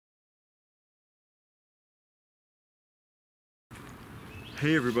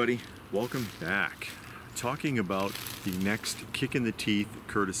Hey everybody, welcome back. Talking about the next kick in the teeth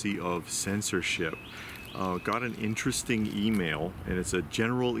courtesy of censorship. Got an interesting email, and it's a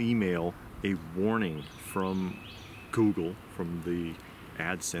general email, a warning from Google, from the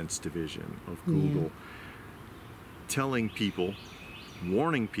AdSense division of Google, telling people,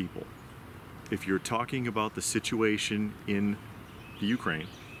 warning people, if you're talking about the situation in the Ukraine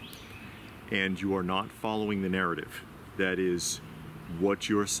and you are not following the narrative, that is, what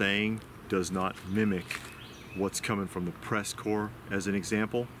you're saying does not mimic what's coming from the press corps, as an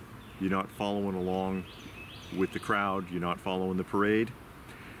example, you're not following along with the crowd, you're not following the parade,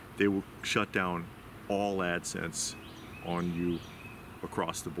 they will shut down all AdSense on you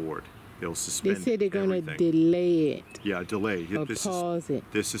across the board. They'll suspend They say they're going to everything. delay it. Yeah, delay. Or pause it.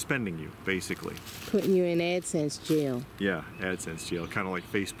 They're suspending you, basically. Putting you in AdSense jail. Yeah, AdSense jail. Kind of like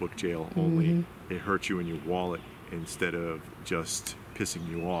Facebook jail, only it hurts you in your wallet instead of just pissing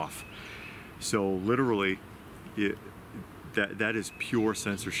you off. So literally, that is pure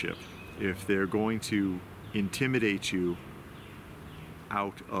censorship. If they're going to intimidate you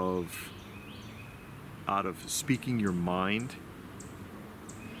out of speaking your mind,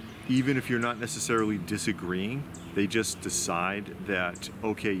 even if you're not necessarily disagreeing, they just decide that,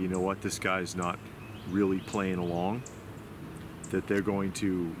 okay, you know what, this guy's not really playing along, that they're going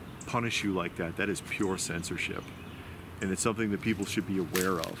to punish you like that. That is pure censorship. And it's something that people should be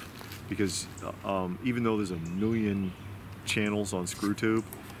aware of, because even though there's a million channels on ScrewTube,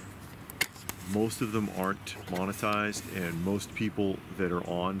 most of them aren't monetized, and most people that are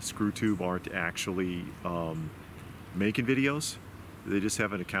on ScrewTube aren't actually making videos. They just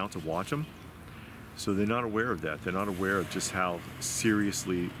have an account to watch them. So they're not aware of that. They're not aware of just how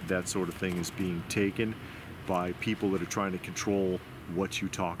seriously that sort of thing is being taken by people that are trying to control what you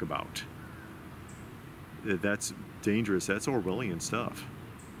talk about. That's dangerous. That's Orwellian stuff.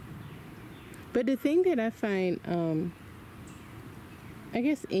 But the thing that I find, I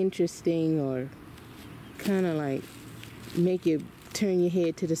guess, interesting, or kind of like make you turn your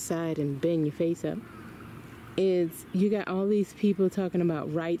head to the side and bend your face up, is you got all these people talking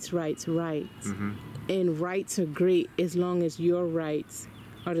about rights, rights, rights. And rights are great as long as your rights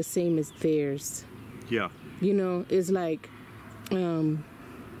are the same as theirs. Yeah. You know, it's like,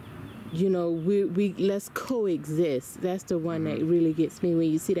 you know, we let's coexist. That's the one that really gets me when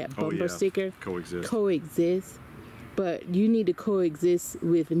you see that bumper sticker. Coexist. Coexist. But you need to coexist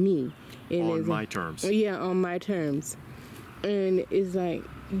with me. And on my terms. Yeah, on my terms. And it's like,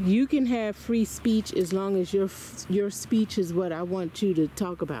 you can have free speech as long as your speech is what I want you to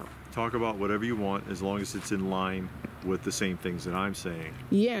talk about. Talk about whatever you want as long as it's in line with the same things that I'm saying.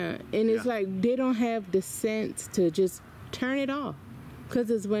 Yeah, and it's like they don't have the sense to just turn it off. Because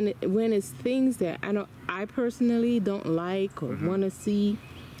it's when it's things that I personally don't like or want to see,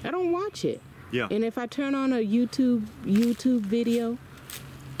 I don't watch it. Yeah. And if I turn on a YouTube video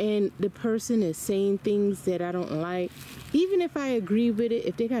and the person is saying things that I don't like, even if I agree with it,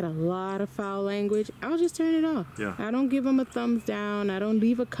 if they got a lot of foul language, I'll just turn it off. Yeah. I don't give them a thumbs down. I don't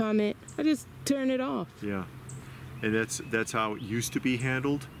leave a comment. I just turn it off. Yeah. And that's how it used to be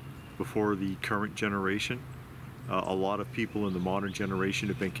handled before the current generation. A lot of people in the modern generation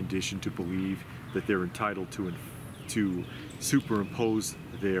have been conditioned to believe that they're entitled to superimpose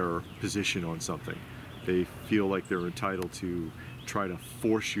their position on something. They feel like they're entitled to try to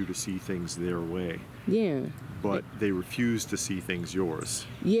force you to see things their way. Yeah. But they refuse to see things yours.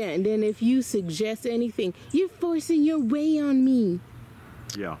 Yeah, and then if you suggest anything, you're forcing your way on me.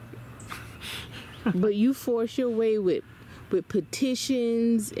 Yeah. But you force your way with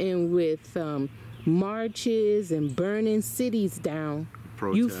petitions and with marches and burning cities down.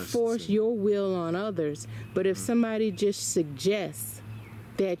 Protests. You force your will on others. But if somebody just suggests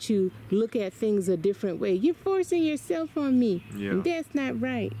that you look at things a different way, you're forcing yourself on me. Yeah. And that's not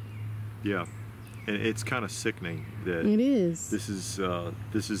right. Yeah. And it's kind of sickening that it is. This is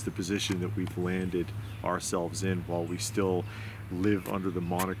the position that we've landed ourselves in, while we still live under the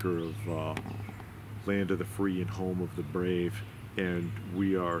moniker of land of the free and home of the brave, and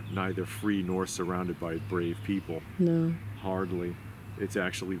we are neither free nor surrounded by brave people. No. Hardly. It's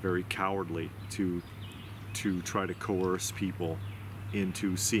actually very cowardly to try to coerce people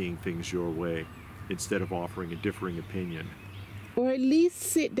into seeing things your way instead of offering a differing opinion. Or at least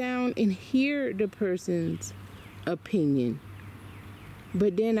sit down and hear the person's opinion.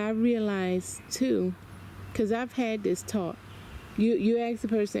 But then I realized too, because I've had this talk, you ask the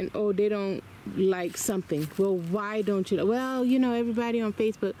person, oh, they don't like something. Well, why don't you? Well, you know, everybody on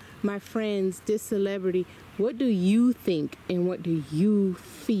Facebook, my friends, this celebrity, what do you think and what do you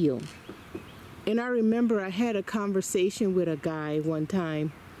feel? And I remember I had a conversation with a guy one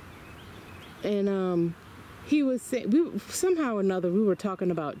time, and he was saying, somehow or another, we were talking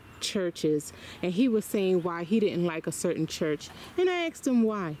about churches, and he was saying why he didn't like a certain church. And I asked him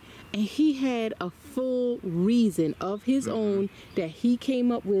why. And he had a full reason of his own that he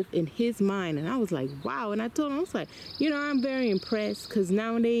came up with in his mind. And I was like, wow. And I told him, I was like, I'm very impressed, because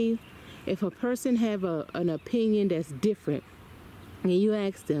nowadays, if a person have an opinion that's different, and you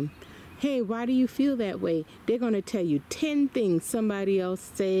ask them, hey, why do you feel that way? They're going to tell you 10 things somebody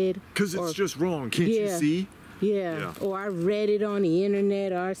else said. Because it's just wrong, can't you see? Yeah, or I read it on the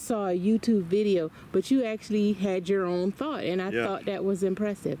internet, or I saw a YouTube video, but you actually had your own thought, and I thought that was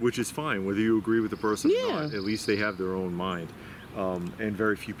impressive. Which is fine, whether you agree with the person or not. At least they have their own mind, and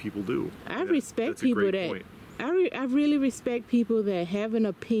very few people do. I respect people that, I really respect people that have an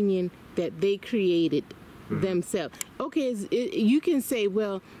opinion that they created themselves. Okay, you can say,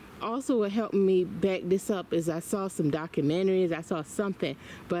 well, also what helped me back this up is I saw some documentaries, I saw something,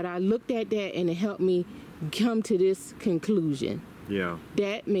 but I looked at that and it helped me come to this conclusion. Yeah.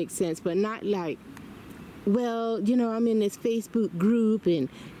 That makes sense, but not like, well, I'm in this Facebook group and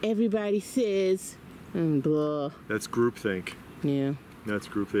everybody says, blah. That's groupthink. Yeah. That's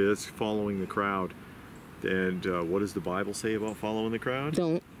groupthink. That's following the crowd. And what does the Bible say about following the crowd?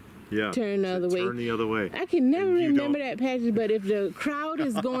 Don't. Yeah. Turn the other way. Turn the other way. I can never remember that passage, but if the crowd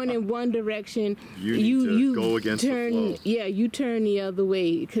is going in one direction, you go against turn, the flow. Yeah, you turn the other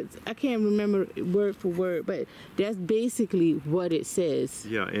way. Because I can't remember word for word, but that's basically what it says.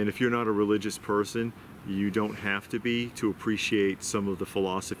 Yeah, and if you're not a religious person, you don't have to be to appreciate some of the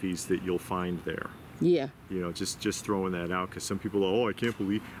philosophies that you'll find there. Yeah. Just throwing that out, because some people, oh, I can't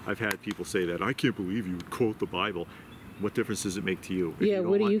believe, I've had people say that, I can't believe you would quote the Bible. What difference does it make to you? Yeah,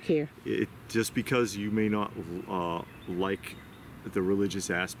 what do you care? Just because you may not like the religious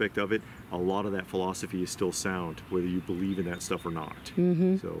aspect of it, a lot of that philosophy is still sound, whether you believe in that stuff or not.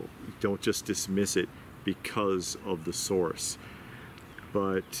 So don't just dismiss it because of the source.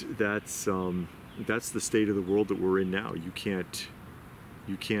 But that's the state of the world that we're in now. You can't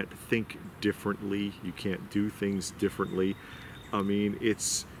think differently. You can't do things differently. I mean,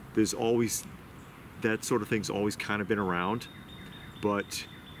 there's always, that sort of thing's always kind of been around, but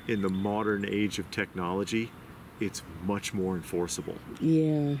in the modern age of technology, it's much more enforceable.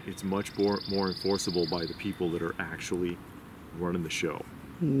 Yeah. It's much more enforceable by the people that are actually running the show.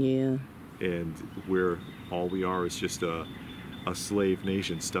 Yeah. And all we are is just a slave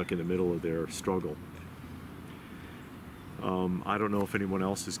nation stuck in the middle of their struggle. I don't know if anyone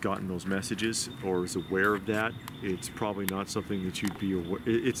else has gotten those messages or is aware of that. It's probably not something that you'd be aware.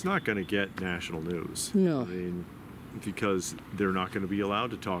 It's not going to get national news. No. I mean, because they're not going to be allowed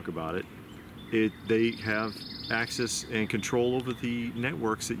to talk about it. They have access and control over the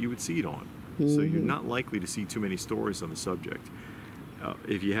networks that you would see it on. So you're not likely to see too many stories on the subject.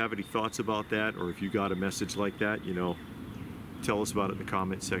 If you have any thoughts about that, or if you got a message like that, tell us about it in the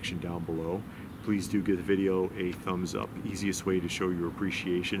comment section down below. Please do give the video a thumbs up. Easiest way to show your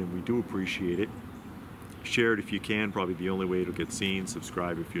appreciation, and we do appreciate it. Share it if you can, probably the only way it'll get seen.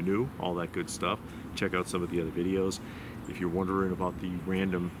 Subscribe if you're new, all that good stuff. Check out some of the other videos. If you're wondering about the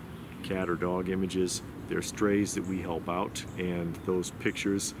random cat or dog images, they're strays that we help out, and those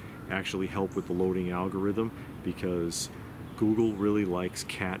pictures actually help with the loading algorithm, because Google really likes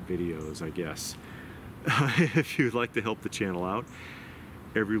cat videos, I guess. If you'd like to help the channel out,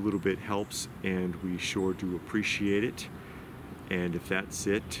 every little bit helps, and we sure do appreciate it. And if that's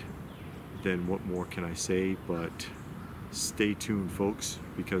it, then what more can I say but stay tuned, folks,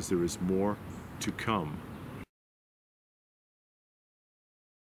 because there is more to come.